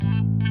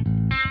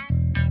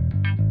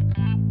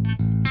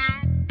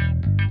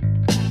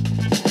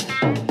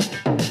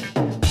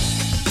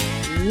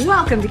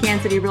Welcome to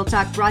Kansas City Real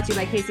Talk, brought to you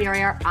by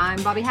KCRAR. I'm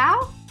Bobbi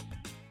Howe.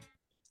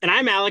 And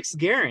I'm Alex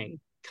Gehring,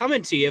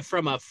 coming to you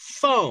from a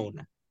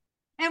phone.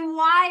 And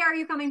why are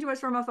you coming to us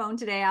from a phone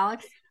today,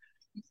 Alex?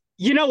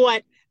 You know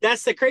what?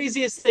 That's the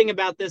craziest thing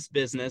about this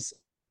business.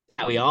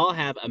 We all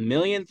have a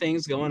million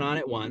things going on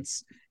at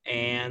once.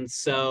 And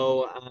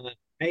so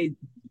I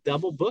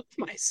double booked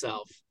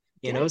myself.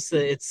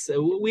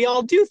 So we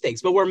all do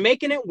things, but we're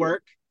making it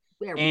work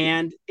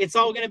and it's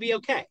all going to be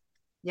okay.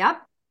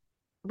 Yep.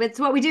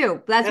 It's what we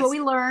do. That's what we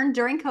learned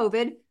during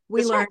COVID.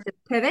 We learned to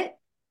pivot.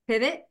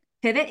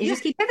 You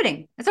just keep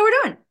pivoting. That's what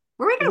we're doing.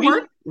 We're making it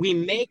work. We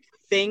make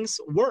things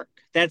work.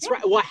 That's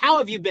right. Well, how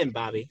have you been,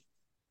 Bobbi?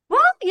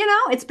 Well,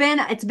 it's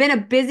been a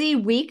busy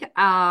week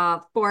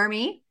for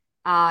me.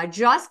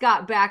 Just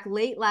got back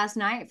late last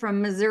night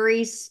from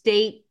Missouri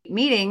State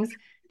meetings,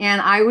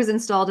 and I was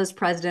installed as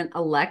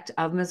president-elect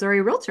of Missouri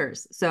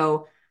Realtors.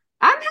 So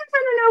I'm having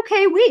an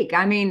okay week.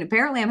 I mean,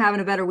 apparently I'm having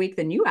a better week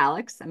than you,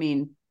 Alex. I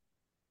mean,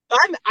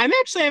 I'm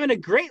actually having a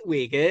great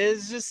week.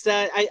 It's just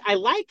I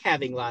like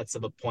having lots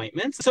of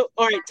appointments. So,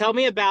 all right, tell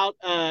me about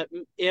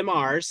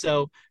MR.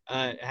 So,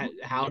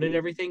 how did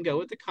everything go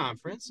with the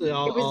conference?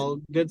 All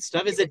good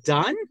stuff. Is it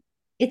done?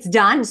 It's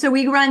done. So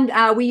we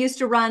used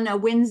to run a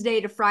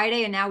Wednesday to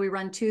Friday, and now we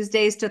run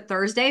Tuesdays to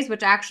Thursdays,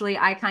 which actually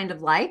I kind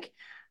of like.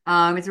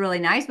 It's really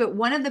nice. But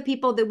one of the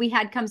people that we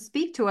had come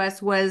speak to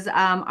us was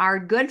our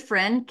good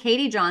friend,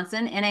 Katie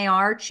Johnson,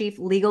 NAR Chief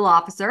Legal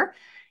Officer.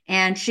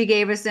 And she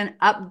gave us an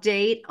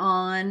update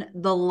on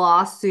the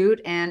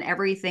lawsuit and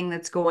everything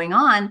that's going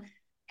on.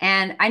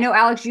 And I know,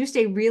 Alex, you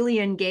stay really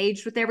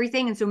engaged with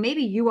everything. And so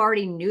maybe you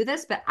already knew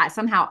this, but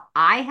somehow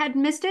I had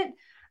missed it.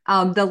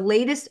 The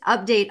latest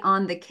update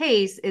on the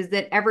case is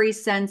that ever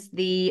since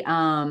the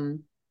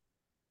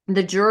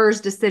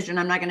juror's decision,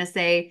 I'm not going to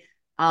say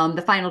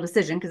the final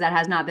decision because that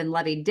has not been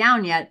levied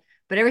down yet,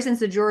 but ever since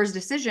the juror's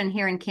decision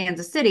here in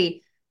Kansas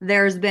City,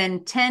 there's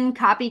been 10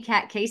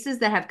 copycat cases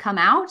that have come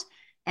out.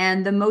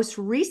 And the most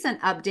recent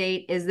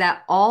update is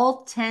that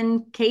all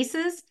 10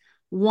 cases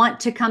want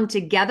to come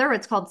together.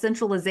 It's called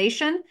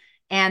centralization.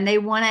 And they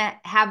want to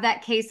have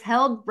that case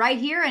held right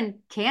here in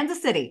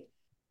Kansas City.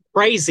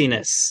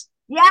 Craziness.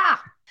 Yeah.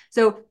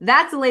 So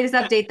that's the latest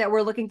update that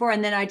we're looking for.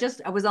 And then I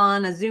was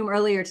on a Zoom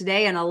earlier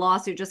today, and a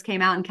lawsuit just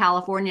came out in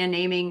California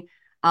naming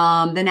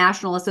the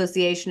National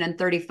Association and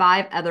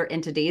 35 other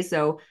entities.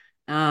 So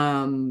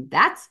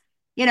that's,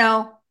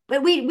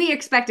 but we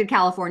expected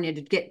California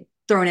to get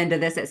thrown into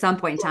this at some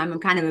point in time. I'm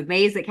kind of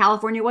amazed that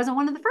California wasn't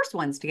one of the first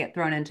ones to get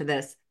thrown into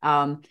this.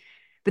 But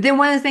then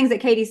one of the things that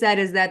Katie said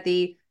is that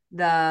the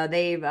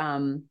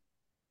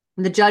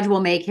judge will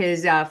make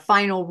his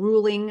final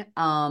ruling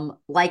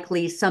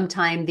likely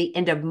sometime the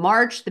end of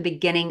March, the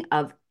beginning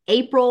of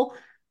April.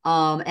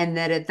 And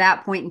that at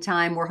that point in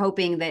time, we're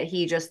hoping that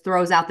he just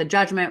throws out the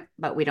judgment,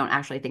 but we don't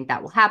actually think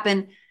that will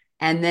happen.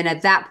 And then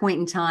at that point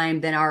in time,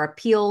 then our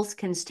appeals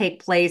can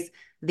take place.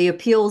 The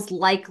appeals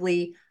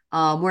likely,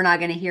 we're not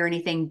going to hear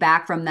anything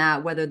back from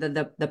that, whether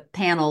the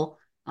panel,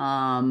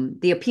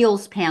 the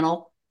appeals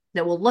panel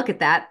that will look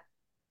at that,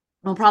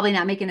 will probably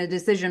not making a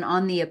decision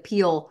on the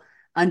appeal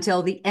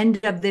until the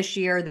end of this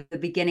year, the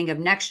beginning of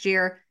next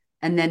year.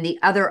 And then the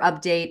other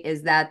update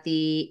is that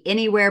the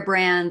Anywhere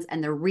brands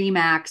and the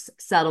Remax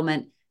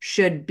settlement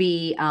should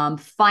be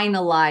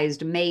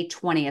finalized May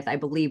 20th, I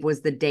believe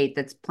was the date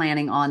that's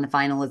planning on the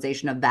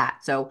finalization of that.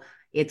 So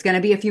it's going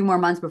to be a few more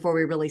months before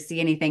we really see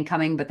anything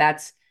coming, but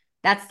that's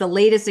the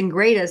latest and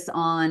greatest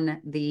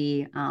on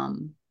the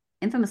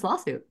infamous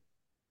lawsuit.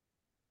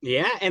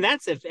 Yeah, and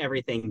that's if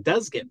everything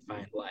does get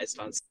finalized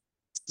on things.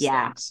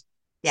 Yeah.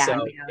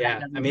 So,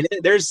 I mean,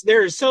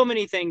 there's so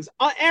many things.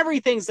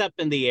 Everything's up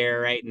in the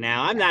air right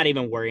now. I'm not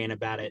even worrying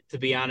about it, to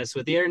be honest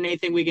with you. And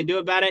anything we can do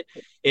about it,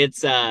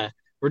 it's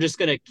we're just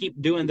going to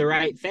keep doing the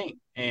right thing.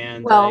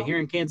 And here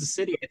in Kansas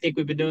City, I think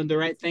we've been doing the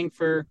right thing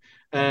for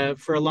a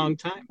long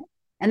time.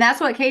 And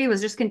that's what Katie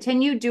was, just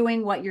continue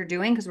doing what you're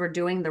doing because we're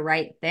doing the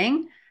right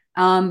thing.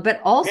 But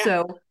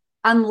also,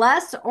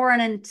 unless or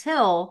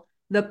until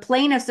the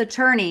plaintiff's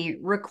attorney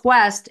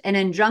requests an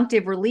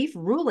injunctive relief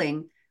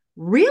ruling,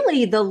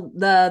 really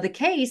the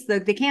case,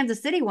 the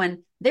Kansas City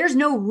one, there's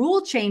no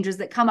rule changes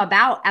that come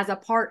about as a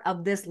part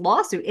of this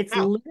lawsuit. It's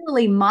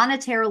literally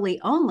monetarily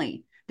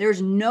only.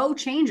 There's no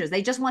changes.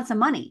 They just want some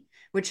money,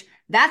 which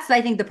that's,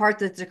 I think, the part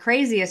that's the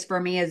craziest for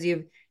me is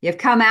you've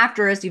come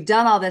after us, you've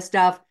done all this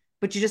stuff,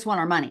 but you just want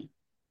our money.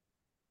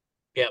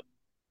 Yep.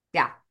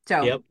 Yeah.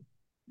 So. Yep.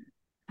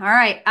 All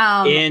right.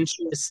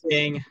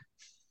 Interesting.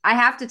 I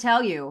have to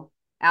tell you,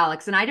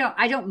 Alex, and I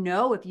don't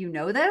know if you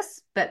know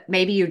this, but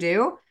maybe you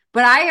do.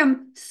 But I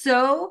am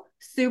so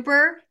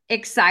super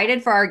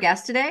excited for our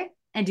guest today.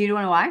 And do you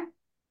know why?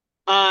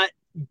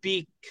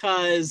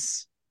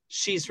 Because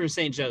she's from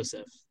St.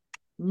 Joseph.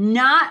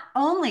 Not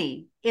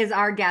only is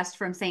our guest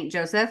from St.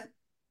 Joseph,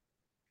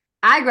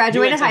 I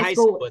graduated high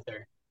school with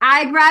her.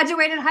 I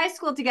graduated high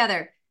school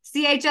together.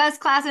 CHS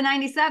class of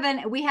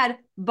 97, we had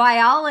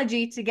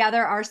biology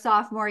together our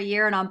sophomore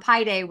year. And on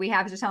Pi Day, we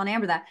have to tell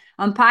Amber that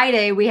on Pi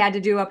Day, we had to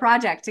do a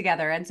project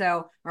together. And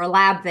so, or a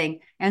lab thing.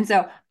 And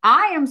so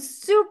I am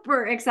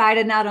super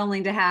excited not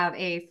only to have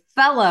a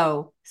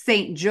fellow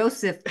St.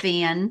 Joseph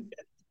fan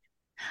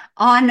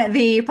on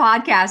the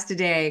podcast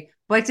today,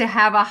 but to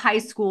have a high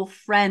school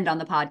friend on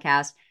the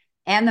podcast.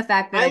 And the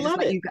fact that I I just love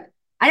let it. you guys,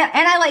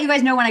 I let you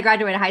guys know when I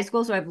graduated high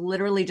school. So I've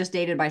literally just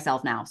dated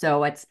myself now.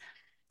 So it's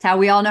how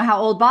we all know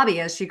how old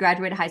Bobbi is. She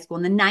graduated high school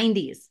in the 90s.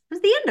 It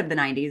was the end of the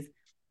 90s,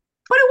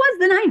 but it was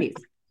the 90s.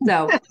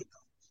 So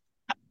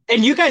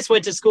And you guys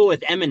went to school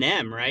with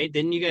Eminem, right?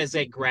 Didn't you guys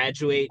like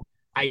graduate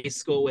high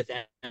school with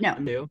no,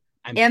 Eminem too?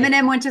 I'm Eminem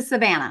kidding. went to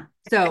Savannah.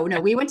 So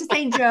no, we went to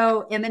St.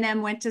 Joe.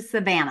 Eminem went to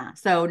Savannah.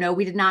 So no,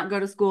 we did not go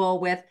to school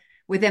with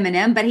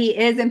Eminem, but he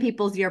is in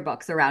people's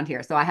yearbooks around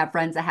here. So I have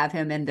friends that have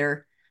him in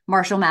their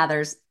Marshall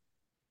Mathers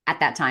at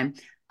that time.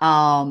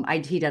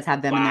 He does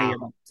have them in their Wow.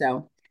 yearbook.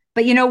 So,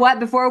 but you know what?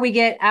 Before we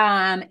get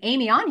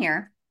Amy on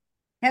here,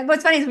 and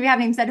what's funny is we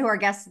haven't even said who our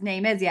guest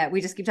name is yet.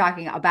 We just keep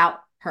talking about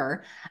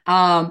her.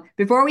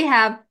 Before we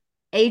have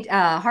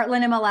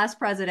Heartland MLS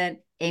president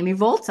Amy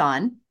Voltz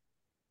on,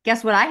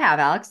 guess what I have,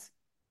 Alex?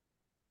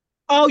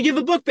 Oh, you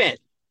have a book bit.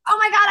 Oh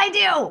my God, I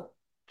do.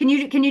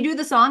 Can you do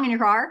the song in your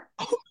car?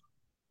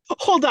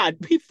 Hold on.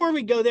 Before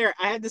we go there,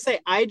 I have to say,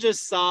 I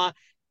just saw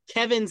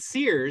Kevin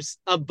Sears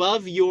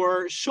above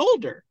your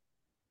shoulder.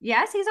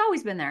 Yes, he's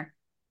always been there.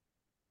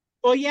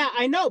 Well, yeah,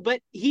 I know, but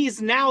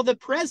he's now the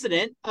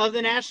president of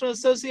the National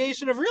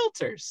Association of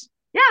Realtors.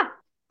 Yeah.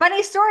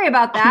 Funny story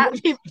about that.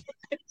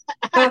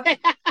 The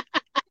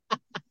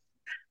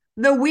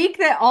the week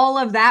that all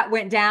of that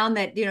went down,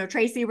 that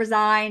Tracy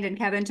resigned and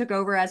Kevin took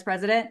over as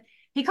president,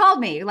 he called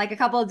me like a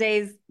couple of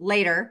days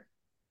later,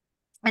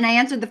 and I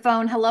answered the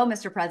phone. Hello,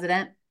 Mr.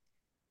 President.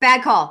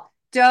 Bad call.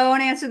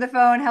 Don't answer the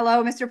phone.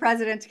 Hello, Mr.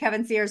 President, to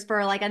Kevin Sears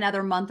for like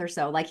another month or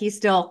so. Like we're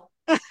still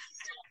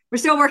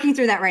working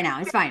through that right now.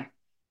 It's fine.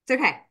 It's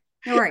okay.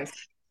 No worries.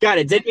 Got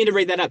it. Didn't mean to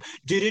bring that up.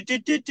 Do do do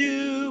do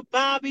do.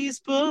 Bobby's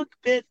book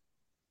bit.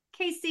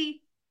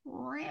 Casey.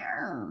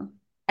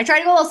 I tried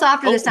to go a little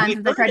softer Oh, this time we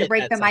since I heard tried to it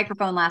break that the time.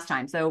 microphone last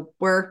time. So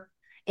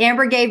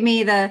Amber gave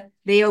me the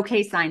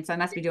okay sign, so I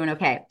must be doing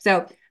okay.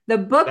 So the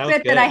book That was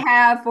bit that I good.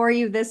 have for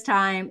you this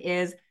time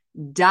is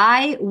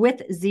Die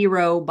with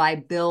Zero by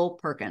Bill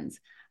Perkins.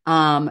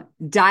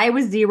 Die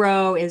with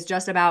Zero is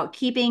just about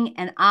keeping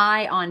an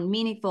eye on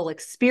meaningful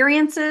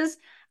experiences,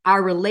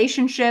 our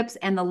relationships,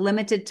 and the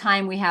limited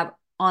time we have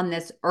on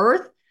this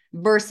earth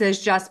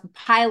versus just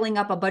piling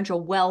up a bunch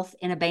of wealth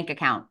in a bank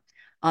account.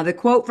 The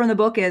quote from the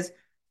book is,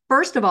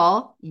 first of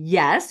all,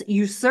 yes,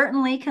 you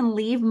certainly can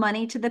leave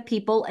money to the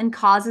people and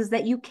causes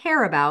that you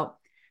care about.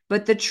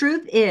 But the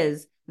truth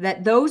is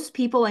that those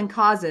people and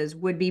causes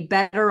would be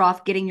better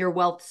off getting your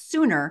wealth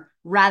sooner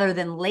rather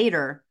than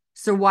later.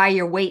 So why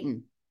you're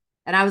waiting?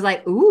 And I was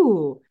like,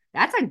 ooh,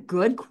 that's a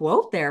good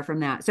quote there from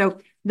that. So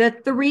the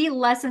 3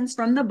 lessons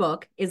from the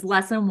book is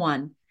lesson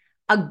 1.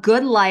 A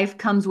good life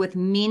comes with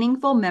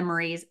meaningful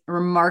memories,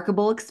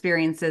 remarkable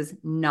experiences,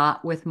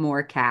 not with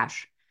more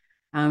cash.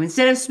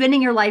 Instead of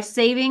spending your life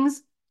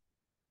savings,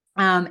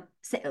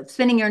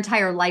 spending your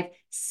entire life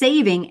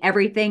saving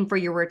everything for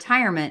your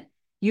retirement,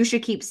 you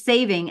should keep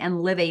saving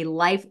and live a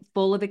life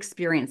full of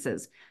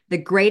experiences. The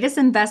greatest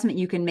investment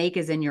you can make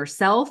is in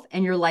yourself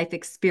and your life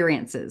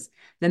experiences.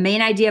 The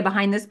main idea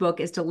behind this book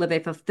is to live a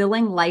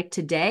fulfilling life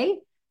today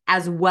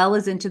as well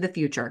as into the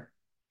future.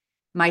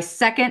 My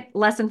second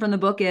lesson from the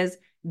book is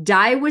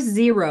die with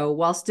zero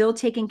while still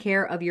taking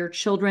care of your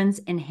children's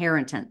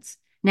inheritance.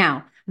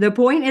 Now, the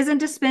point isn't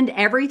to spend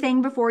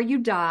everything before you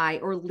die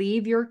or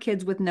leave your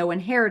kids with no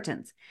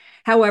inheritance.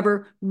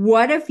 However,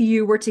 what if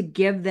you were to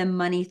give them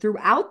money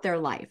throughout their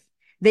life?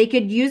 They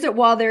could use it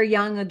while they're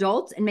young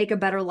adults and make a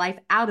better life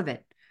out of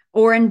it,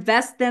 or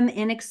invest them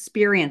in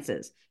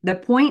experiences. The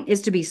point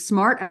is to be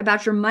smart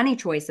about your money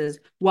choices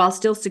while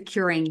still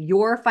securing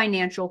your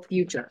financial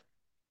future.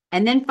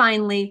 And then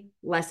finally,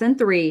 lesson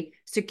 3,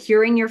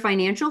 securing your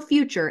financial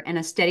future and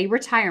a steady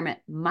retirement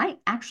might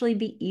actually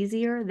be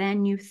easier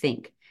than you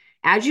think.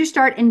 As you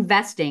start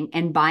investing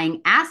and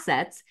buying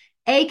assets,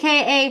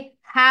 AKA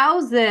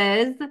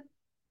houses,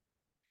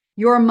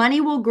 your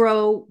money will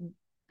grow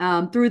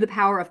through the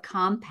power of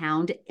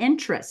compound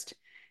interest.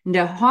 And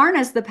to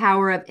harness the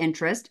power of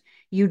interest,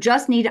 you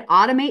just need to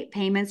automate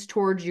payments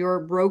towards your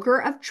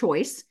broker of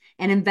choice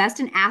and invest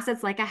in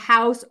assets like a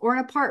house or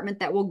an apartment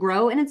that will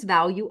grow in its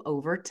value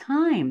over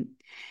time.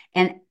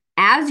 And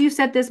as you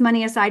set this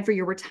money aside for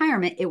your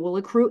retirement, it will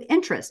accrue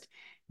interest.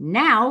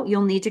 Now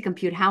you'll need to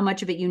compute how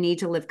much of it you need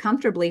to live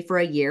comfortably for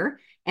a year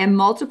and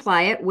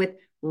multiply it with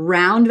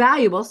round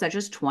valuables such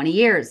as 20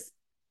 years.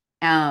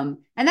 And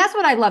that's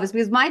what I love, is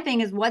because my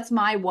thing is, what's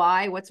my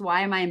why?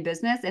 Why am I in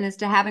business? And it's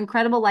to have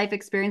incredible life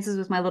experiences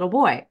with my little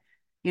boy.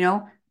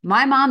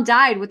 My mom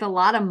died with a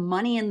lot of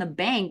money in the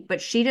bank,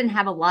 but she didn't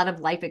have a lot of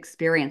life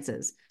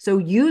experiences. So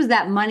use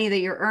that money that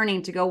you're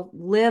earning to go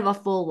live a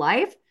full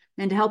life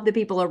and to help the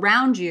people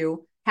around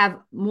you have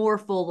more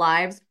full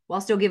lives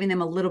while still giving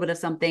them a little bit of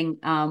something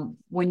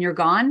when you're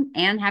gone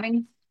and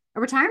having a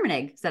retirement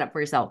egg set up for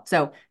yourself.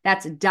 So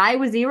that's Die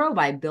with Zero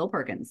by Bill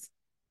Perkins.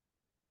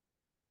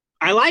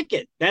 I like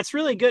it. That's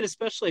really good,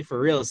 especially for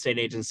real estate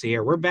agency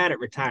here. We're bad at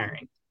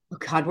retiring. Oh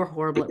God, we're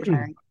horrible at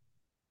retiring.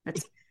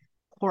 That's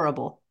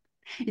horrible.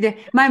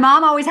 My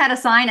mom always had a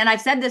sign, and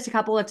I've said this a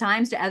couple of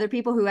times to other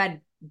people who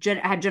had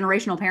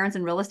generational parents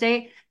in real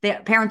estate.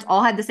 Their parents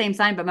all had the same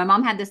sign, but my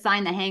mom had this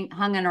sign that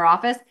hung in her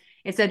office.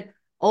 It said,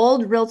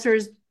 "Old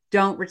realtors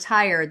don't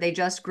retire; they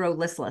just grow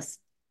listless."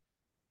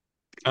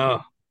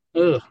 Oh,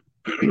 ugh.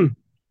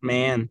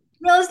 Man.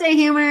 Real estate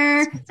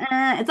humor.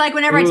 It's like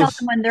whenever I tell Oof.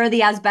 someone they're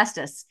the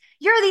asbestos.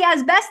 You're the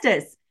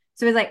asbestos.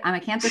 So he's like, "I'm a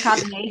cancer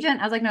causing agent."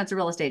 I was like, "No, it's a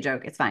real estate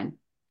joke. It's fine."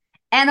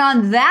 And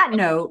on that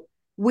note,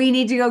 we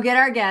need to go get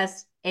our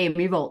guest,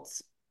 Amy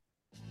Voltz.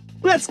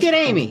 Let's get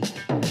Amy.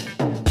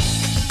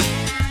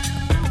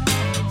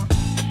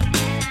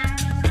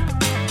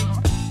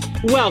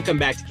 Welcome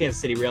back to Kansas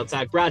City Real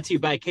Talk, brought to you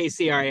by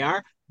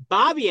KCRAR.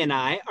 Bobbi and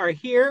I are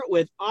here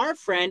with our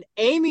friend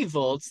Amy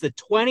Voltz, the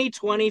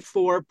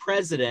 2024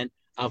 president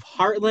of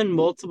Heartland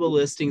Multiple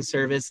Listing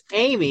Service.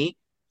 Amy,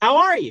 how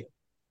are you?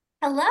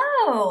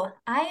 Hello,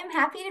 I am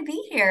happy to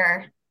be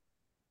here.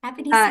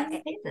 Happy to see Uh,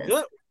 your faces.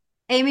 Good.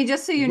 Amy,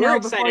 just so you We're know,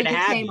 before excited to you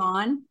have came you.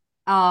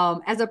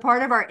 on, as a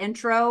part of our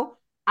intro,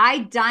 I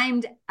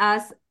dimed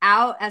us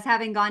out as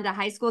having gone to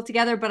high school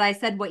together, but I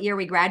said what year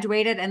we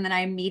graduated, and then I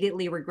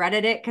immediately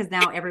regretted it because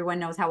now everyone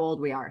knows how old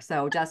we are.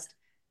 So just,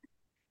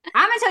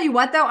 I'm gonna tell you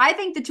what though, I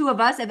think the two of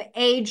us have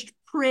aged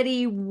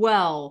pretty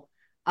well.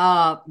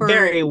 For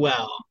Very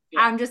well.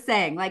 Yeah. I'm just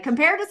saying, like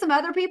compared to some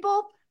other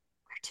people,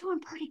 we're doing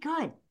pretty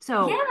good.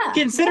 So Yeah,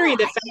 Considering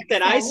the I fact think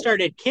that I so.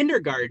 started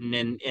kindergarten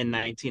in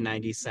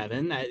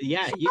 1997,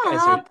 yeah, shut you guys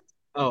are. up.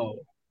 Oh,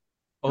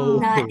 Oh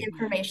Not oh. my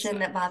information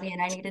that Bobbi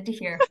and I needed to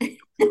hear.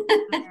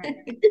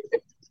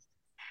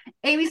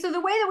 Amy, so the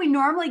way that we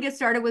normally get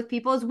started with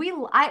people is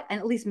and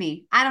at least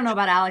me, I don't know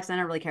about Alex. I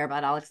don't really care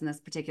about Alex in this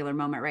particular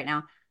moment right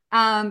now.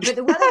 But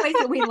one of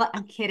the ways that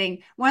I'm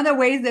kidding. One of the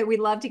ways that we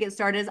love to get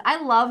started is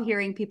I love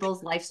hearing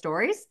people's life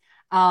stories.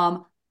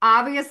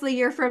 Obviously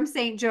you're from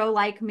St. Joe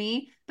like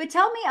me, but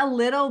tell me a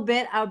little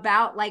bit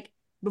about like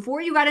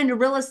before you got into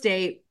real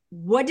estate,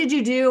 what did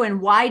you do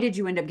and why did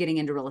you end up getting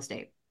into real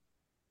estate?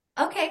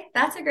 Okay,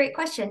 that's a great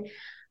question.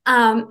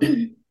 Um,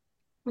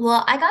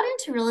 well, I got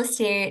into real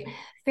estate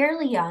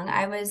fairly young.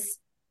 I was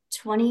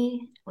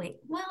 20, wait,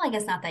 well, I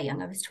guess not that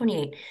young. I was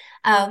 28.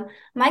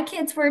 My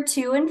kids were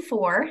 2 and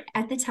 4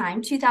 at the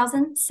time,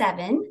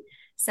 2007.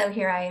 So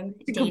here I am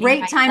It's a dating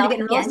great time to myself get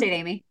in real again. estate,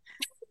 Amy.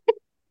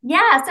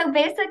 Yeah, so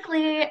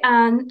basically,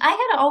 I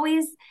had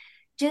always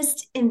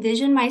just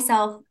envisioned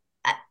myself,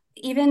 uh,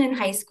 even in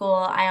high school,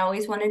 I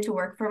always wanted to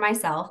work for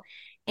myself.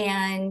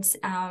 And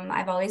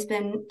I've always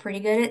been pretty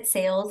good at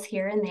sales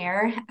here and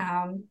there.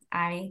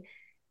 I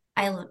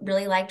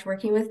really liked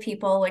working with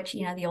people, which,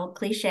 you know, the old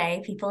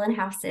cliche, people in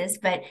houses.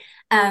 But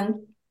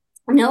um,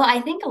 no,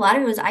 I think a lot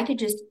of it was I could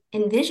just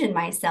envision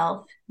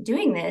myself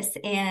doing this.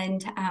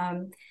 And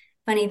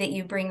funny that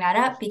you bring that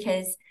up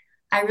because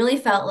I really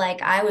felt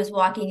like I was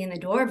walking in the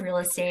door of real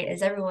estate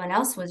as everyone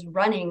else was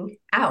running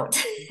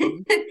out.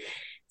 Mhm.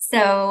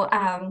 So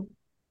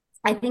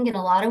I think in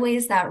a lot of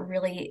ways that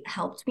really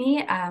helped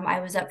me. I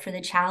was up for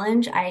the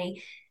challenge. I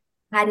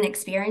hadn't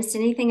experienced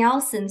anything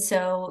else. And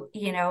so,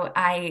 you know,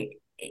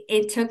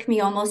 it took me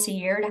almost a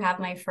year to have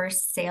my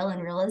first sale in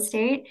real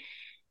estate.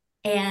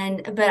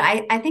 But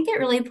I think it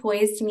really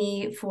poised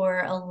me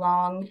for a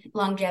long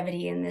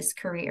longevity in this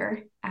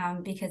career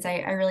because I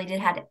really did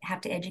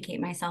have to educate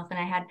myself and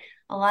I had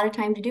a lot of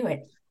time to do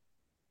it.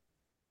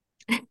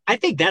 I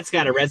think that's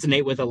got to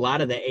resonate with a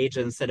lot of the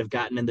agents that have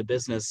gotten in the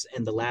business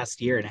in the last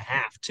year and a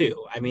half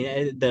too. I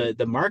mean,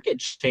 the market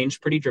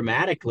changed pretty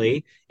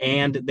dramatically,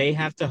 and they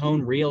have to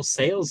hone real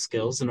sales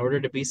skills in order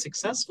to be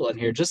successful in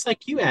here, just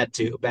like you had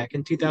to back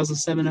in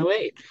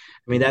 2007-08.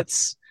 I mean,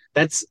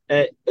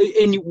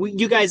 and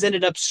you guys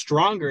ended up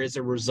stronger as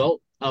a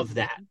result of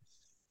that,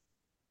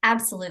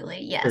 Absolutely,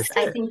 for yes.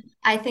 sure.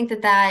 I think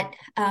that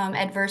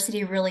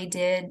adversity really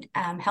did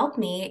help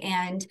me,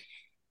 and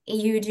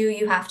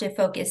you have to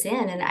focus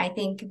in. And I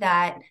think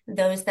that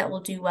those that will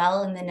do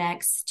well in the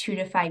next 2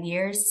 to 5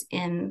 years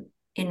in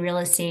real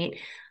estate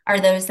are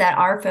those that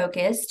are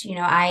focused. You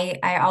know,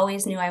 I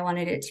always knew I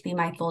wanted it to be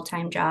my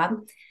full-time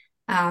job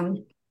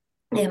um,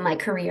 in my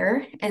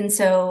career, and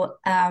so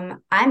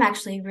I'm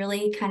actually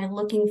really kind of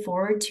looking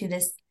forward to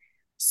this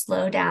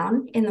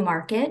slowdown in the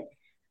market.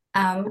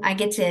 I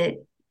get to,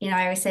 you know,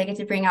 I always say I get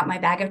to bring out my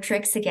bag of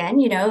tricks again.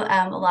 You know,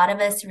 a lot of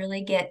us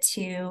really get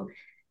to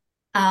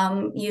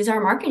use our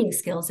marketing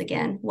skills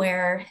again,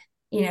 where,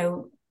 you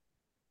know,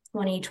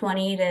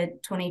 2020 to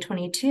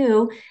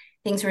 2022,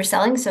 things were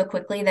selling so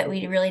quickly that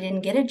we really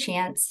didn't get a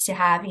chance to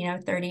have, you know,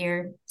 30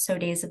 or so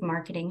days of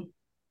marketing.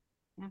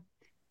 Yeah.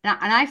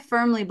 And I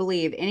firmly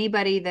believe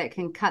anybody that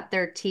can cut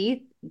their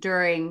teeth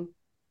during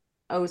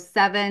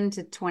 '07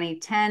 to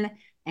 2010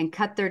 and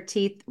cut their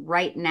teeth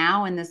right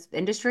now in this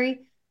industry,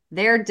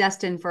 they're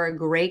destined for a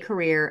great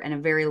career and a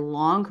very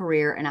long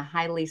career and a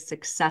highly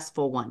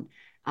successful one.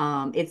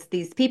 It's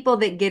these people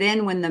that get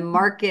in when the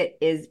market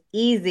is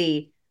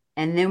easy,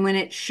 and then when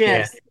it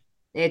Yeah. shifts,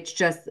 it's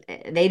just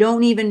they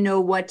don't even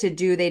know what to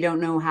do. They don't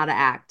know how to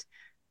act.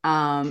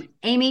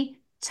 Amy,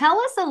 tell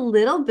us a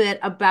little bit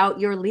about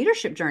your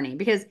leadership journey,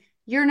 because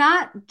you're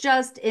not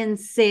just in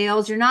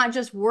sales, you're not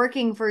just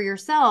working for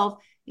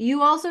yourself.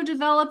 You also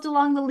developed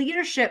along the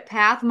leadership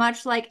path,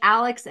 much like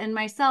Alex and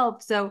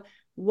myself. So,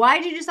 why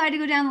did you decide to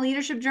go down the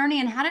leadership journey,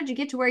 and how did you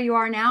get to where you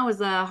are now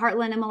as a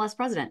Heartland MLS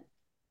president?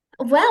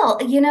 Well,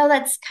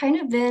 that's kind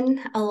of been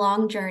a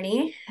long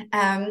journey.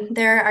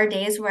 There are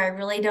days where I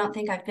really don't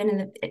think I've been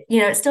in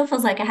it still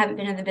feels like I haven't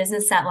been in the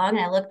business that long. And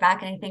I look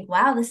back and I think,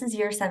 wow, this is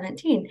year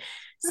 17.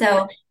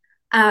 So,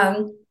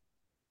 um,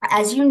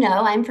 as you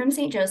know, I'm from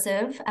St.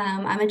 Joseph.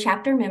 I'm a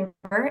chapter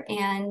member,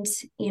 and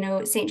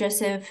St.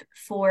 Joseph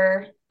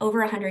for over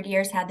 100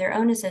 years had their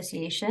own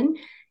association,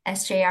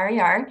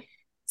 SJRER.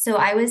 So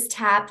I was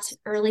tapped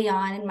early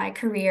on in my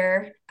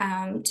career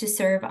to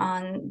serve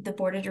on the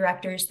board of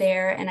directors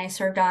there, and I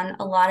served on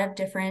a lot of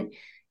different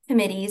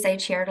committees. I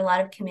chaired a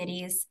lot of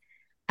committees.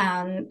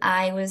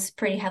 I was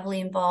pretty heavily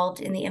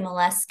involved in the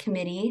MLS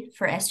committee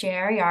for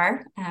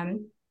SJRER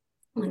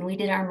when we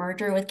did our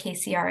merger with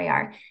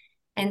KCRAR.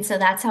 And so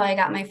that's how I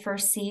got my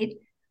first seat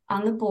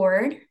on the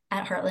board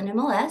at Heartland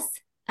MLS.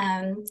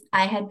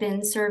 I had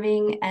been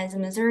serving as a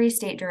Missouri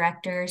state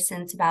director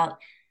since about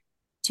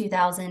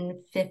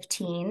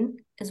 2015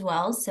 as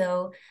well.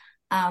 So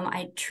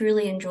I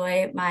truly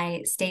enjoy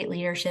my state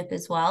leadership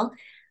as well.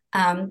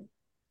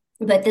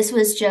 But this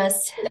was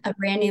just a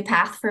brand new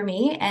path for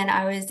me, and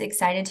I was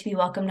excited to be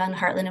welcomed on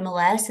Heartland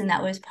MLS, and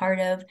that was part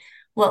of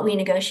what we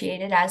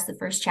negotiated as the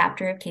first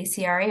chapter of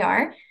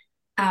KCRAR.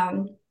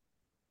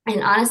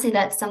 And honestly,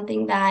 that's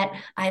something that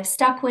I've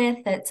stuck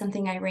with. That's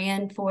something I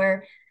ran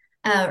for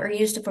or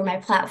used for my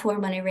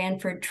platform when I ran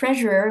for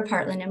treasurer of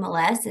Heartland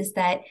MLS, is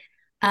that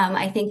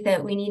I think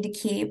that we need to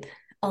keep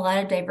a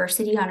lot of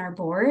diversity on our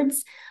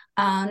boards.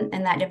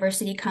 And that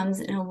diversity comes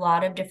in a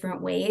lot of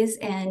different ways.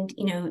 And,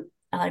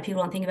 a lot of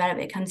people don't think about it,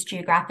 but it comes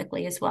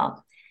geographically as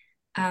well.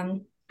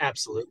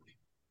 Absolutely.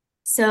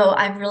 So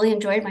I've really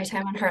enjoyed my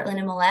time on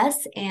Heartland MLS,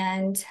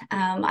 and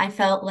I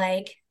felt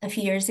like a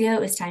few years ago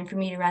it was time for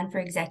me to run for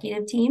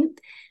executive team.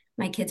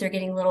 My kids are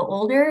getting a little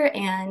older,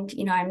 and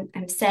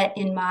I'm set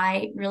in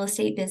my real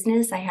estate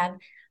business. I have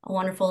a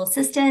wonderful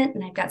assistant,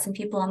 and I've got some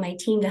people on my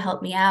team to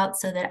help me out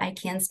so that I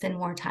can spend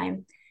more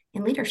time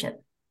in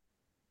leadership.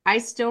 I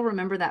still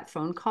remember that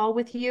phone call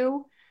with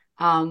you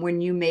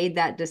when you made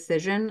that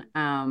decision.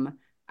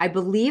 I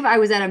believe I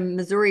was at a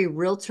Missouri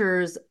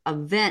Realtors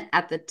event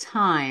at the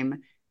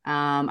time.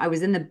 I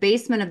was in the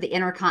basement of the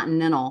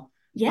Intercontinental.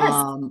 Yes.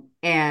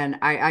 And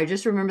I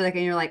just remember that,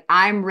 and you're like,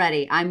 I'm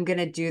ready. I'm going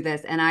to do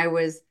this. And I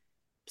was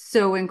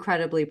so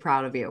incredibly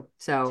proud of you.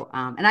 So,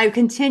 and I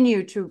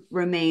continue to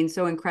remain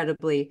so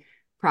incredibly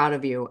proud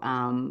of you.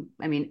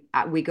 I mean,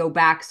 we go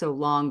back so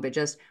long, but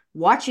just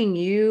watching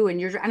you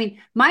and I mean,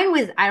 mine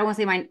was, I don't want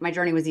to say my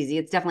journey was easy.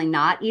 It's definitely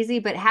not easy,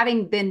 but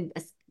having been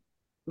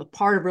a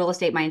part of real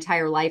estate my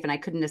entire life and I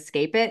couldn't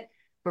escape it,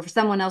 but for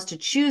someone else to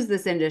choose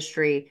this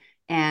industry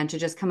and to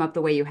just come up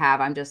the way you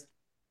have, I've just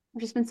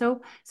been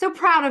so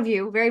proud of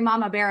you. Very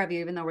mama bear of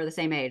you, even though we're the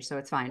same age, so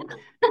it's fine.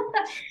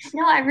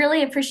 No, I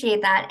really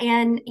appreciate that.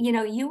 And,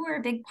 you were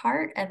a big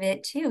part of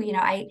it too.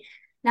 I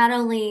not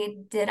only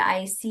did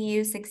I see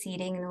you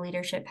succeeding in the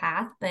leadership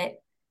path, but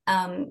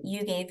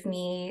you gave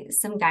me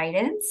some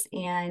guidance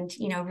and,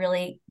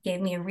 really gave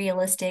me a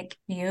realistic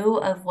view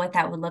of what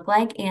that would look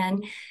like.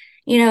 And,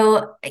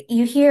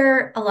 you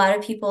hear a lot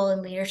of people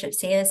in leadership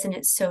say this, and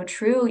it's so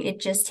true. It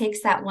just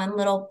takes that one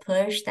little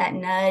push, that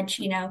nudge,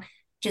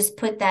 just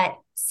put that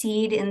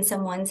seed in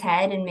someone's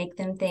head and make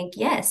them think,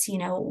 yes,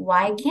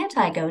 why can't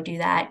I go do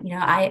that?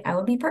 I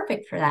would be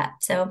perfect for that.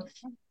 So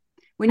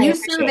when I you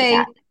appreciate survey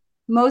that.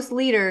 most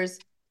leaders,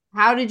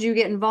 how did you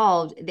get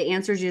involved? The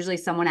answer is usually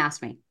someone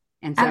asked me.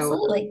 And so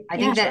Absolutely. I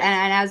Yeah. think that,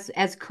 and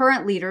as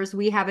current leaders,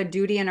 we have a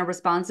duty and a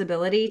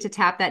responsibility to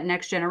tap that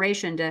next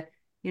generation to,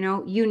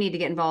 you need to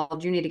get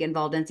involved. You need to get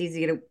involved. And it's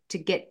easy to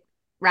get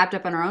wrapped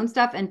up in our own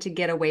stuff and to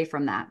get away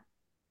from that.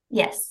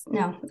 Yes.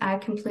 No, I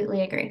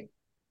completely agree.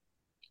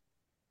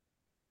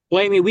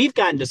 Well, Amy, we've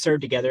gotten to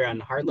serve together on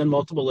Heartland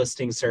Multiple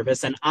Listing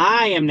Service, and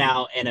I am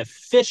now an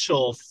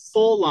official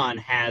full-on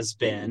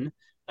has-been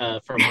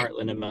from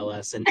Heartland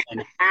MLS, and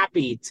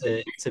happy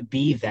to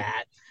be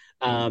that.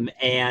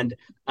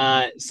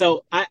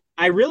 So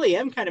I really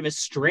am kind of a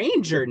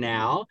stranger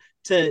now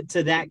to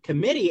that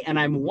committee, and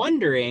I'm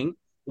wondering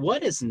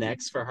what is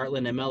next for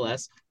Heartland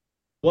MLS.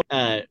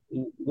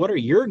 What are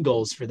your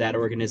goals for that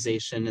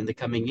organization in the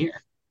coming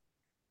year?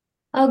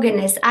 Oh,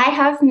 goodness. I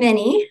have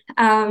many.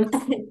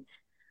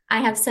 I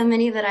have so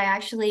many that I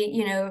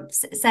actually,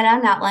 set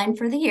out an outline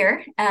for the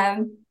year.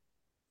 I'm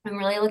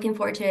really looking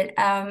forward to it.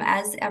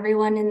 As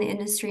everyone in the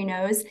industry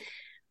knows,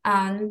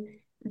 um,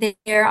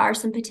 there are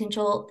some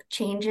potential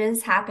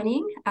changes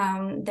happening.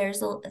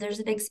 There's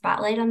a big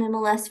spotlight on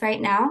MLS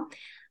right now.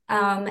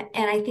 And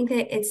I think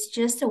that it's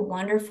just a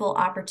wonderful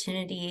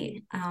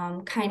opportunity,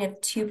 kind of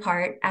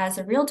two-part. As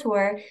a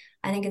realtor,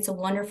 I think it's a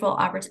wonderful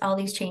opportunity. All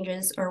these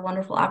changes are a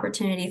wonderful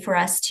opportunity for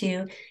us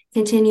to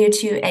continue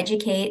to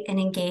educate and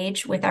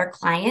engage with our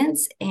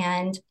clients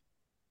and,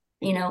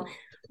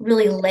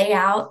 really lay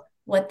out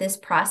what this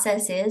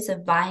process is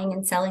of buying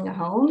and selling a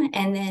home.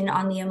 And then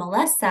on the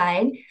MLS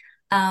side,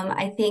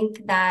 I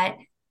think that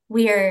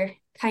we are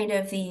kind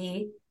of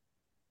the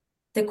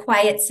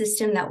quiet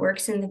system that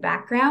works in the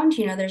background.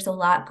 There's a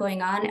lot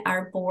going on.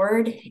 Our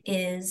board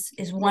is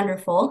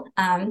wonderful,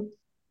 and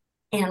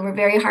we're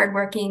very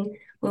hardworking.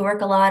 We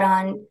work a lot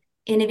on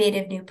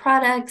innovative new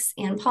products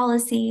and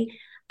policy,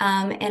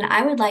 and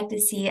I would like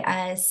to see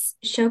us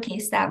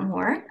showcase that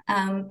more,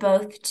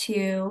 both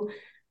to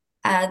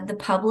the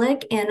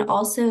public and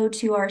also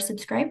to our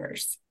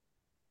subscribers.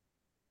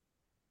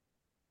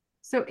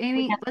 So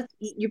Amy,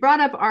 you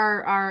brought up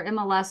our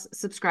MLS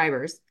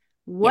subscribers.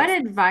 What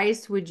Yes.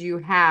 advice would you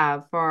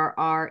have for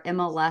our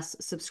MLS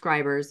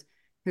subscribers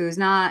who's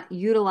not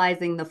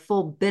utilizing the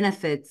full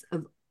benefits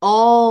of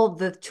all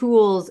the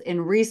tools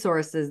and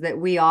resources that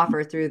we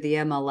offer through the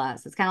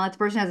MLS? It's kind of like the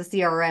person has a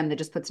CRM that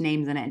just puts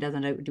names in it and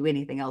doesn't do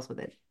anything else with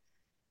it.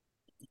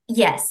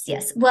 Yes,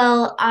 yes.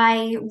 Well,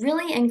 I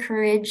really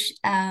encourage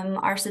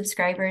our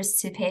subscribers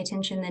to pay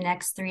attention the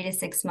next 3 to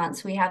 6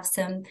 months. We have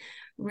some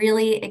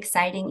really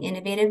exciting,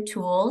 innovative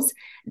tools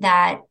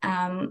that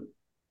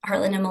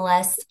Heartland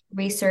MLS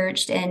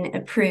researched and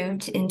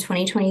approved in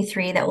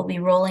 2023 that will be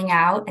rolling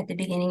out at the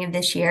beginning of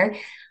this year.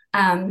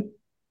 I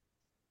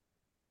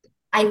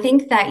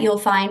think that you'll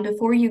find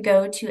before you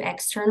go to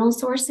external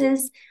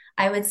sources,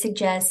 I would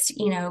suggest,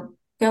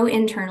 go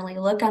internally,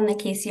 look on the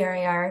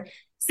KCRAR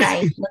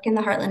site, look in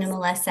the Heartland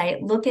MLS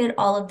site, look at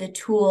all of the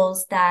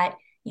tools that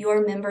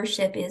your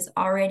membership is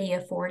already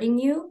affording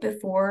you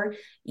before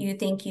you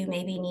think you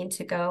maybe need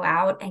to go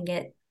out and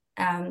get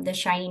the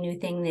shiny new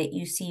thing that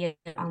you see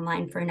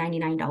online for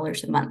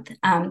 $99 a month.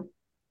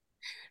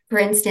 For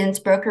instance,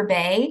 Broker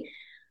Bay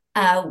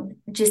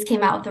just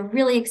came out with a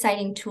really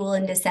exciting tool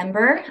in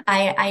December.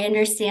 I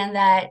understand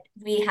that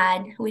we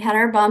had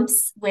our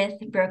bumps with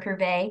Broker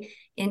Bay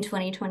in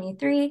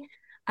 2023,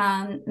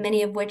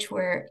 many of which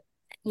were,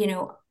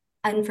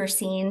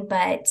 unforeseen,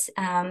 but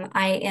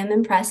I am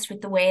impressed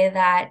with the way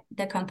that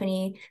the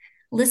company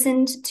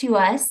listened to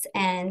us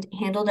and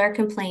handled our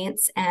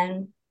complaints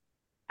and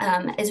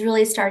is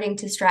really starting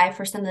to strive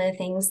for some of the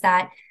things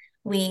that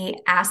we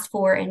asked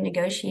for and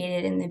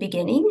negotiated in the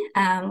beginning.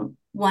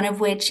 One of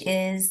which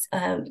is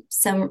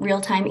some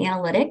real-time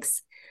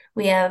analytics.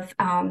 We have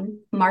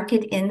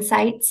market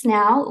insights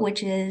now,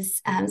 which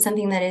is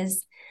something that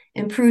is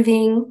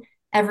improving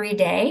every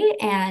day.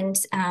 And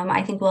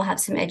I think we'll have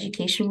some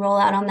education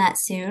rollout on that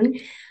soon.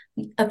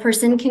 A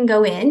person can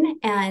go in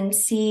and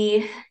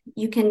see,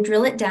 you can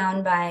drill it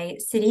down by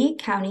city,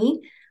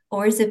 county,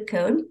 or zip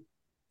code.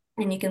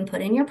 And you can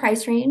put in your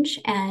price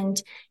range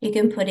and you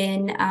can put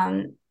in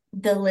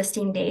the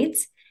listing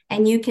dates.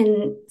 And you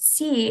can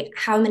see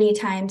how many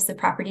times the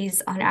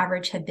properties on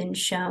average have been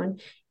shown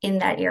in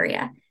that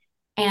area.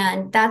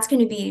 And that's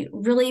going to be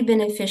really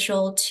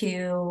beneficial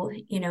to,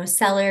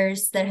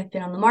 sellers that have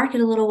been on the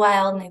market a little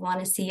while and they want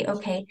to see,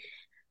 okay,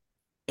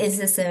 is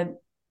this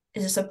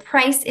a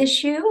price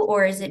issue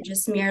or is it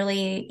just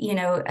merely,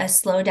 a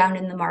slowdown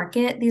in the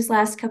market these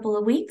last couple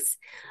of weeks?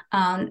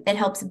 It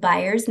helps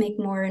buyers make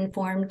more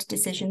informed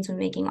decisions when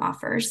making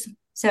offers.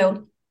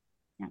 So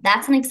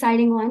that's an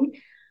exciting one.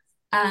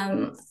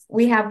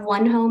 We have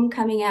One Home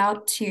coming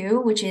out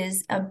too, which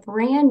is a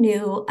brand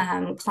new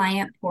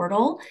client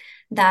portal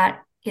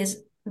that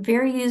is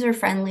very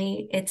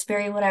user-friendly. It's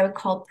very what I would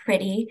call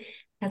pretty.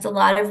 It has a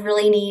lot of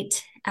really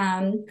neat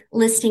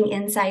listing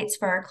insights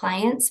for our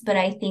clients, but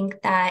I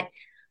think that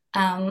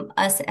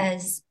us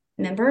as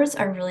members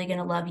are really going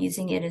to love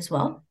using it as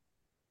well.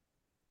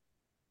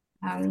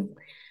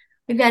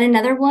 We've got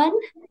another one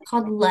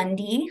called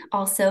Lundy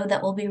also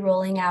that will be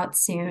rolling out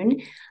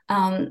soon.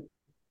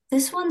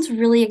 This one's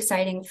really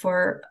exciting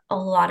for a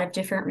lot of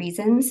different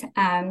reasons.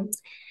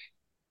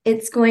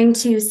 It's going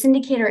to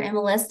syndicate our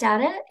MLS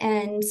data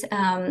and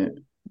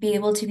be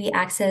able to be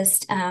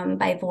accessed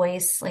by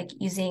voice, like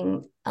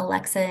using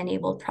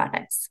Alexa-enabled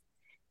products.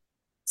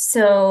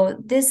 So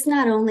this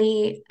not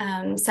only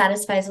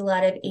satisfies a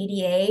lot of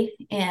ADA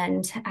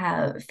and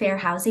fair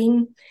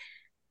housing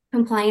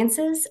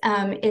compliances,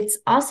 it's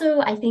also,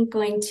 I think,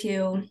 going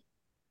to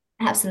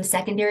have some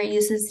secondary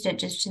uses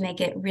to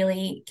make it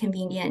really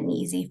convenient and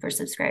easy for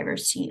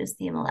subscribers to use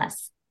the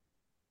MLS.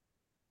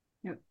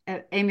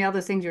 Amy, all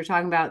those things you're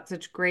talking about,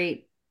 such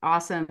great,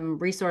 awesome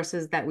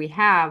resources that we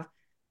have.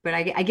 But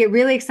I get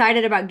really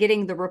excited about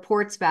getting the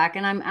reports back,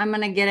 and I'm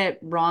going to get it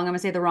wrong. I'm going to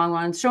say the wrong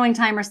one. Showing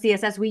time or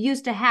CSS. We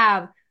used to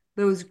have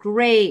those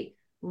great,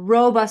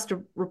 robust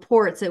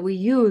reports that we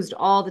used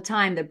all the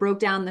time that broke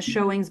down the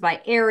showings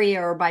by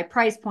area or by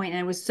price point,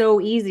 and it was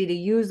so easy to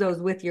use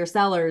those with your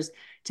sellers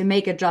to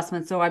make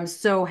adjustments. So I'm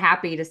so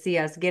happy to see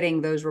us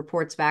getting those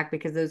reports back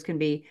because those can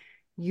be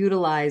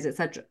utilized at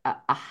such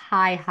a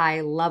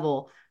high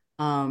level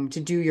to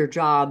do your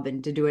job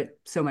and to do it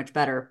so much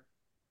better.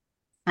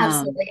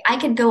 Absolutely. I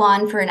could go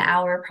on for an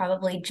hour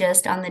probably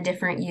just on the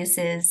different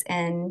uses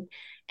and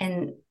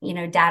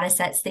data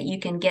sets that you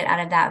can get out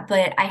of that.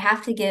 But I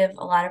have to give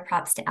a lot of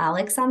props to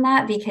Alex on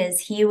that because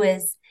he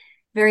was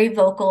very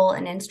vocal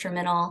and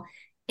instrumental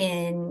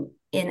in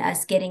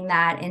us getting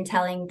that and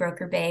telling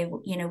Broker Bay,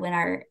 when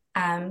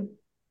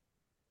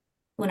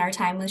our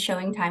time was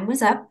showing time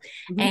was up,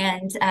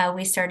 and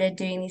we started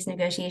doing these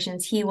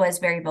negotiations. He was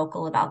very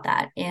vocal about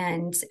that.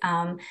 And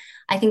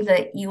I think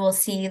that you will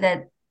see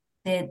that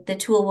the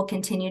tool will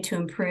continue to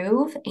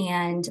improve.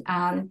 And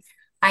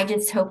I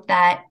just hope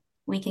that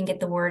we can get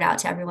the word out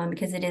to everyone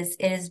because it's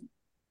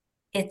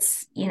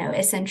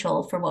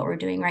essential for what we're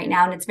doing right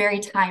now. And it's very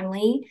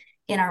timely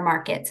in our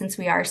market since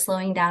we are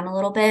slowing down a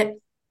little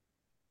bit.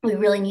 We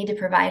really need to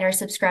provide our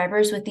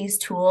subscribers with these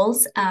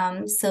tools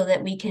so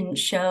that we can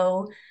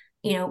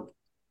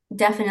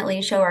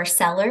definitely show our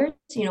sellers,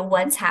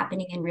 what's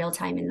happening in real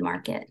time in the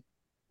market.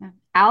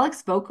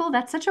 Alex vocal?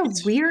 That's such a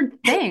weird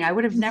thing. I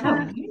would have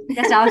never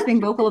guessed Alex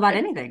being vocal about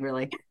anything,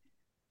 really.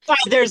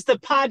 There's the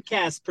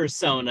podcast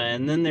persona,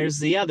 and then there's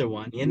the other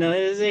one.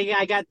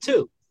 I got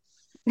two.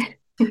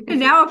 And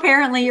now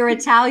apparently you're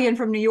Italian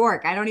from New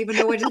York. I don't even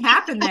know what just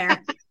happened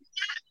there.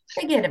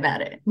 Forget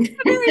about it. I'm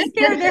very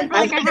scared there for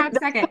like a half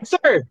second.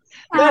 Third.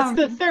 That's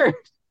the third.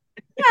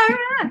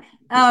 Yeah.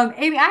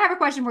 Amy, I have a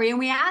question for you. And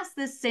we asked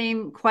this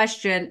same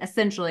question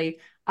essentially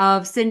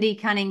of Cindy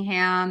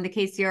Cunningham, the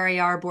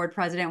KCRAR board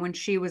president, when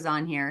she was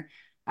on here.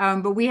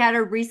 But we had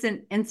a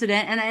recent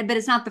incident, but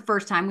it's not the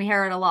first time. We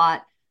hear it a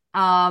lot.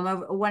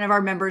 Of one of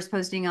our members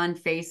posting on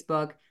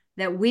Facebook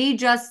that we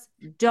just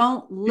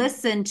don't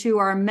listen to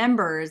our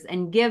members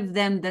and give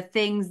them the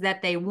things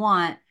that they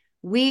want.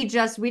 We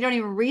don't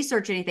even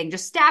research anything.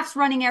 Just staff's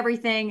running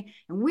everything,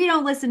 and we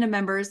don't listen to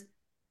members.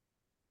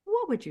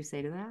 What would you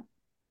say to that?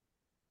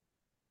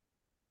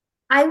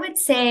 I would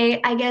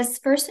say, I guess,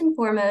 first and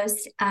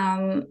foremost,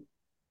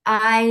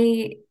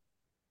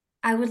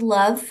 I would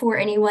love for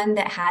anyone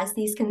that has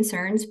these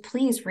concerns,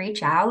 please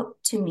reach out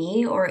to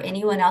me or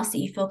anyone else that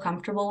you feel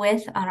comfortable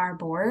with on our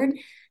board,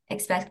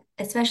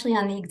 especially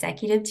on the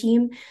executive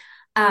team.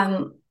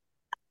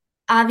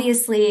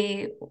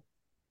 Obviously,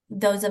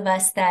 those of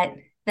us that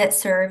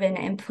serve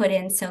and put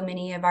in so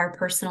many of our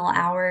personal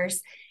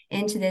hours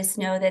into this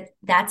know that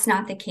that's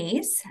not the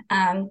case.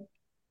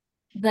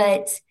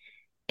 But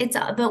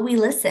we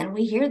listen,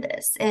 we hear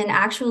this. And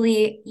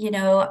actually,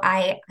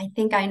 I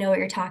think I know what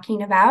you're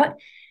talking about.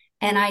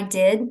 And I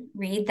did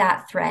read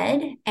that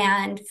thread,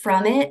 and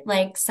from it,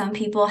 like some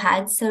people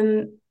had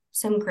some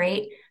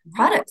great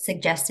product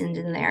suggestions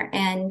in there.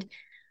 And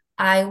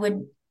I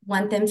would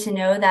want them to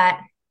know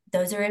that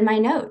those are in my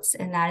notes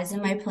and that is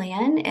in my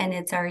plan and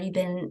it's already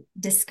been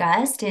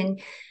discussed.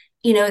 And,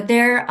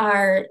 there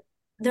are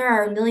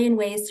a million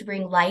ways to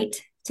bring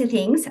light to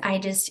things. I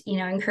just,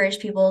 encourage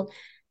people,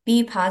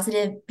 be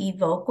positive, be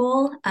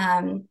vocal,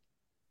 come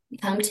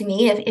to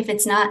me. If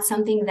it's not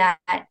something that,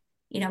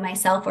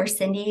 myself or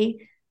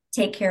Cindy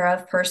take care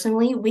of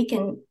personally, we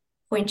can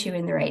point you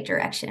in the right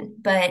direction.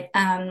 But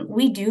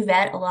we do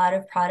vet a lot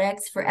of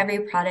products. For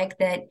every product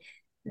that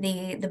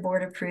the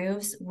board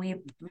approves, we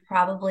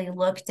probably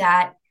looked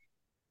at,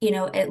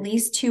 at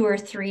least 2 or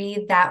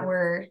 3 that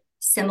were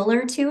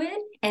similar to it,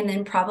 and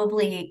then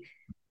probably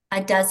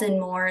a dozen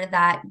more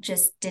that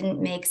just didn't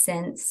make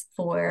sense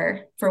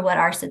for what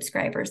our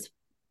subscribers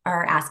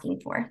are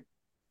asking for.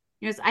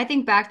 I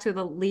think back to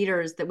the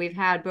leaders that we've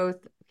had, both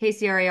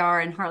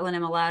KCRAR and Heartland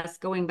MLS,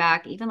 going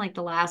back even like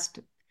the last,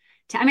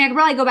 I could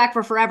probably go back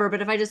for forever,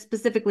 but if I just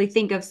specifically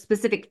think of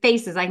specific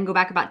faces, I can go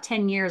back about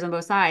 10 years on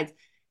both sides.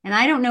 And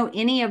I don't know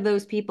any of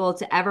those people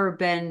to ever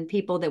been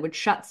people that would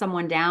shut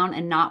someone down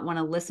and not want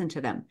to listen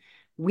to them.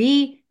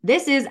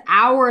 This is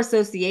our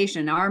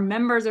association. Our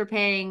members are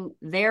paying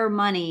their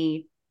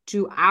money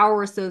to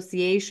our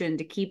association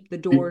to keep the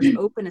doors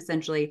open,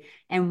 essentially.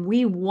 And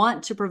we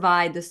want to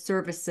provide the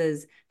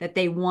services that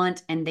they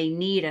want and they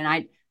need. And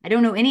I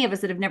don't know any of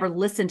us that have never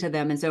listened to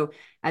them. And so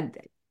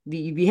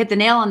you hit the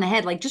nail on the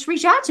head, like just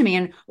reach out to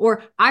me.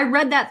 Or I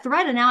read that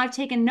thread and now I've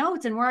taken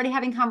notes and we're already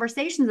having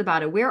conversations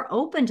about it. We're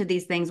open to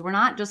these things. We're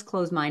not just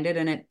closed-minded.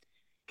 And it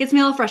gets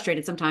me a little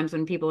frustrated sometimes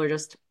when people are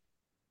just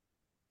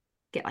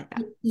get like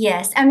that.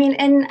 Yes.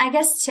 And I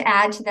guess to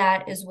add to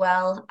that as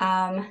well,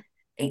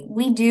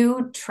 we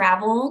do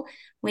travel.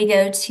 We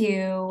go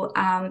to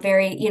on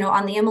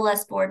the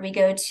MLS board, we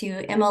go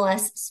to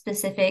MLS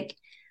specific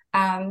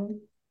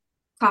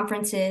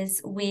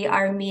conferences. We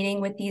are meeting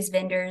with these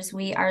vendors.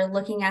 We are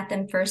looking at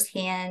them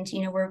firsthand.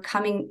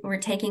 We're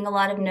taking a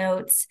lot of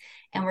notes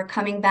and we're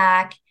coming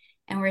back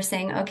and we're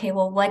saying, okay,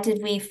 well, what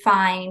did we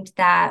find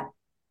that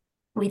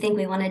we think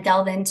we want to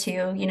delve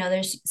into?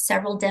 There's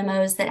several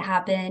demos that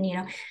happen.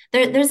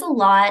 There's a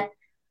lot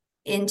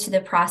into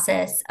the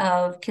process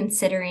of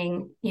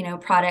considering,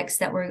 products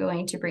that we're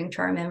going to bring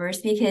to our members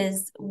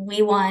because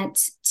we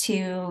want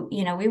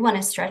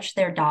to stretch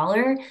their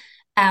dollar.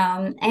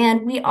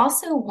 And we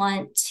also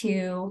want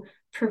to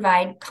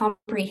provide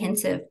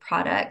comprehensive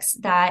products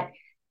that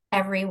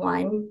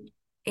everyone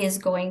is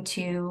going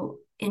to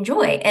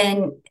enjoy.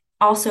 And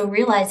also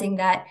realizing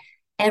that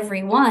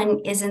everyone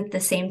isn't the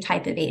same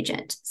type of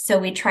agent. So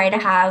we try to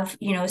have,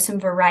 some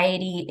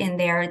variety in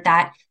there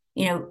that,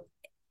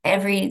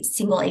 every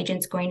single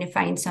agent's going to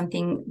find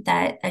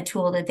a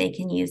tool that they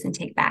can use and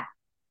take back.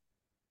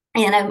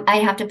 And I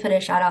have to put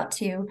a shout out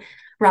to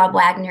Rob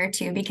Wagner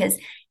too, because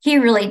he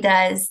really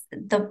does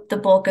the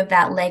bulk of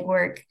that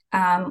legwork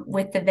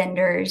with the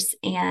vendors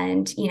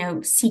and,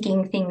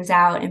 seeking things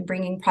out and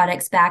bringing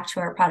products back to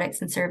our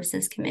products and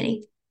services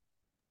committee.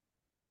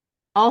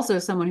 Also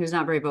someone who's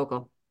not very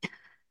vocal.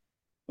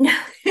 No,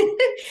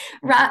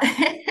 Rob,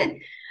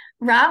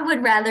 Rob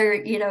would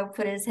rather,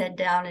 put his head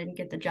down and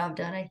get the job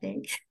done, I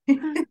think.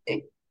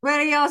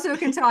 But he also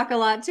can talk a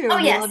lot too. Oh,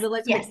 yes.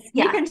 Yes.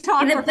 He can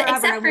talk for forever.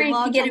 Except for if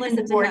you get him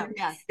into board.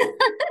 Yes.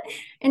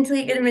 Until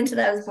you get him into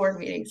those board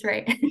meetings,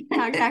 right?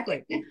 Yeah,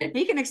 exactly.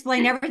 He can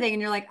explain everything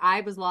and you're like,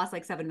 I was lost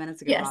like 7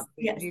 minutes ago. Yes. Rob.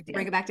 Yes. You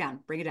bring it back down.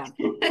 Bring it down.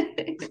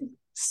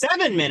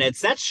 7 minutes.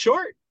 That's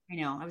short. I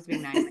know. I was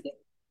being nice.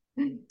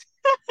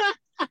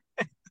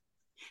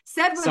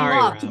 Said with Sorry,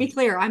 love, Rob. to be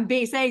clear. I'm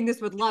saying this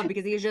with love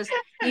because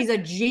he's a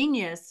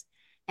genius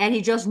and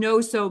he just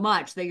knows so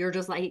much that you're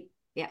just like,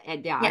 yeah.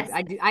 Yes.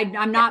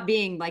 I'm not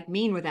being like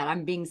mean with that.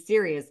 I'm being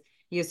serious.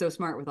 He is so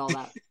smart with all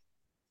that.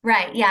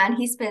 Right. Yeah. And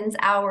he spends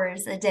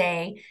hours a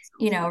day,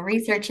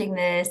 researching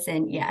this.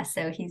 And yeah,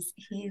 so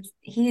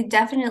he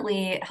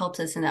definitely helps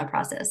us in that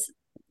process.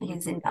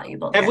 He's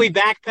invaluable. Have we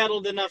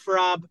backpedaled enough,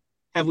 Rob?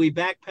 Have we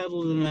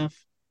backpedaled enough?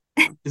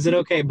 Is it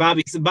okay?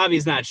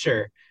 Bobby's not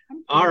sure.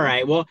 All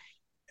right. Well,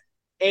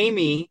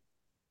 Amy,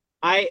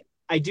 I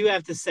do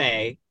have to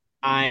say,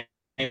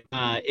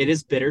 it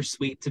is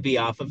bittersweet to be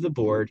off of the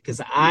board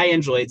because I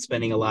enjoyed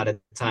spending a lot of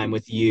time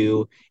with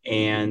you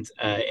and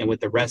with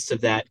the rest of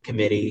that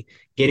committee,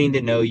 getting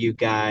to know you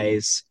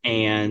guys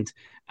and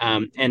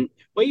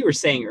what you were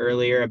saying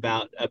earlier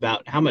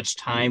about how much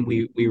time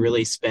we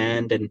really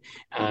spend and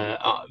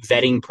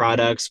vetting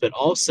products, but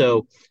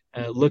also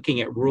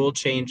looking at rule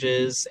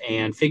changes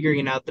and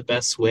figuring out the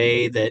best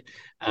way that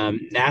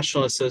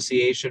National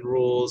Association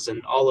rules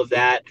and all of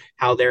that,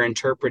 how they're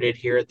interpreted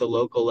here at the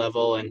local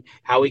level and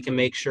how we can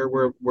make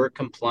sure we're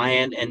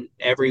compliant in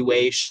every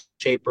way,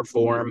 shape, or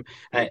form.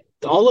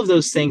 All of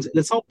those things,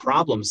 that's all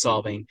problem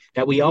solving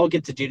that we all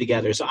get to do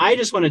together. So I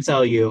just want to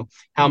tell you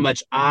how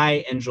much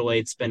I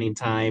enjoyed spending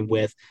time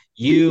with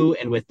you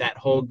and with that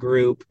whole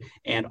group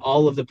and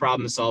all of the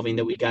problem solving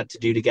that we got to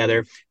do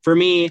together. For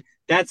me,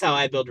 that's how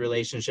I build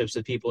relationships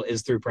with people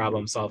is through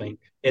problem solving.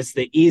 It's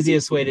the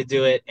easiest way to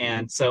do it.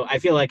 And so I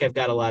feel like I've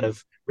got a lot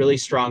of really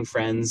strong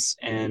friends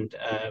and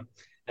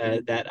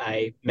that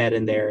I met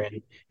in there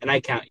and I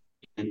count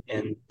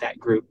in that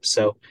group.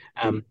 So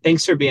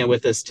thanks for being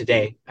with us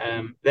today.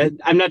 I'm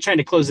not trying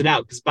to close it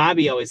out because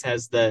Bobbi always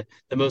has the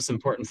most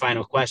important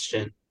final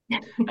question.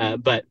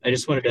 But I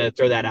just wanted to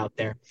throw that out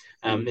there.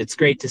 It's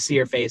great to see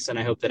your face and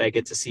I hope that I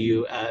get to see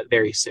you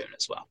very soon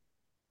as well.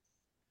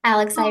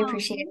 Alex, I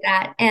appreciate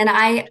that.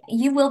 And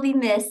you will be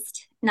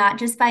missed, not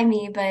just by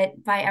me,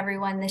 but by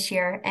everyone this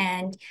year.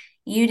 And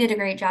you did a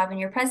great job in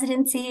your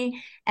presidency.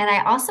 And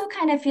I also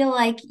kind of feel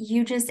like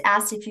you just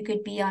asked if you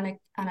could be on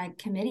a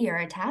committee or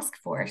a task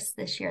force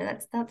this year.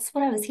 That's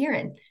what I was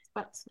hearing.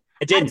 I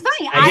didn't. That's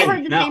funny. I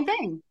heard the same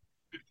thing.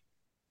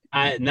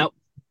 No.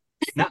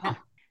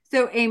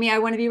 So, Amy, I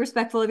want to be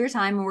respectful of your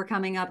time, and we're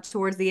coming up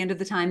towards the end of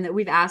the time that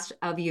we've asked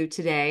of you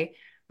today.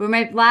 But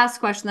my last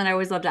question that I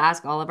always love to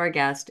ask all of our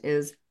guests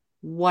is,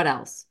 what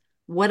else?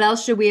 What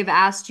else should we have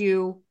asked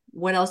you?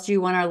 What else do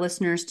you want our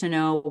listeners to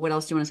know? What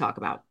else do you want to talk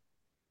about?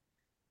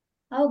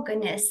 Oh,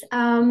 goodness.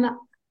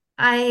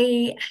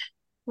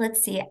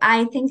 Let's see.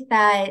 I think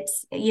that,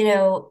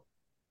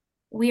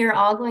 we are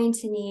all going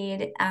to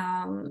need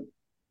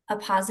a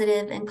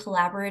positive and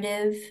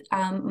collaborative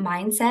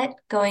mindset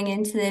going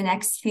into the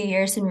next few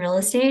years in real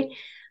estate.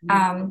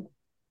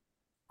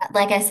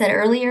 Like I said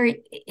earlier,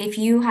 if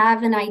you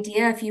have an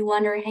idea, if you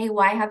wonder, hey,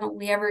 why haven't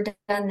we ever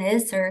done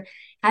this? Or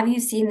have you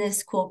seen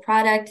this cool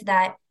product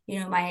that,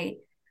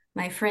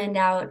 my friend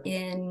out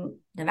in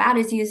Nevada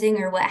is using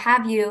or what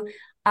have you,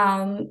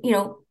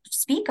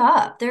 speak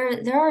up.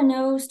 There are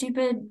no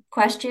stupid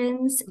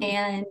questions.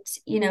 And,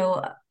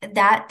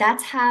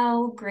 that's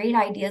how great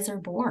ideas are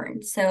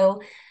born.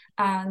 So,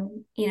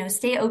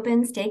 stay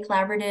open, stay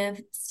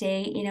collaborative,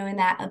 stay, in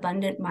that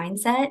abundant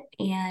mindset.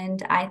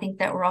 And I think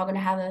that we're all going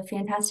to have a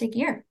fantastic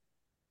year.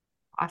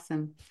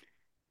 Awesome.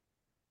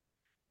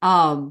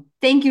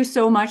 Thank you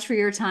so much for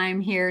your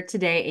time here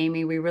today,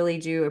 Amy. We really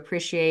do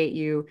appreciate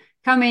you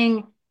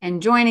coming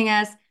and joining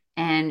us.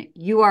 And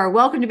you are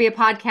welcome to be a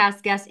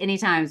podcast guest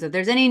anytime. So if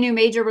there's any new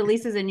major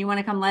releases and you want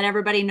to come let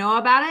everybody know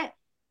about it,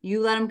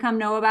 you let them come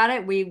know about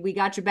it. We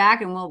got you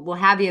back and we'll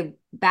have you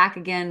back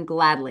again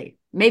gladly.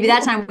 Maybe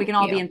that time we can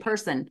all be in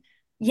person.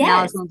 Yes.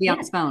 Alex won't be on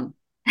his phone.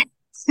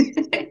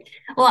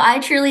 Well, I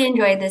truly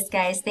enjoyed this,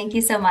 guys. Thank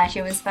you so much.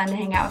 It was fun to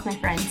hang out with my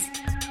friends.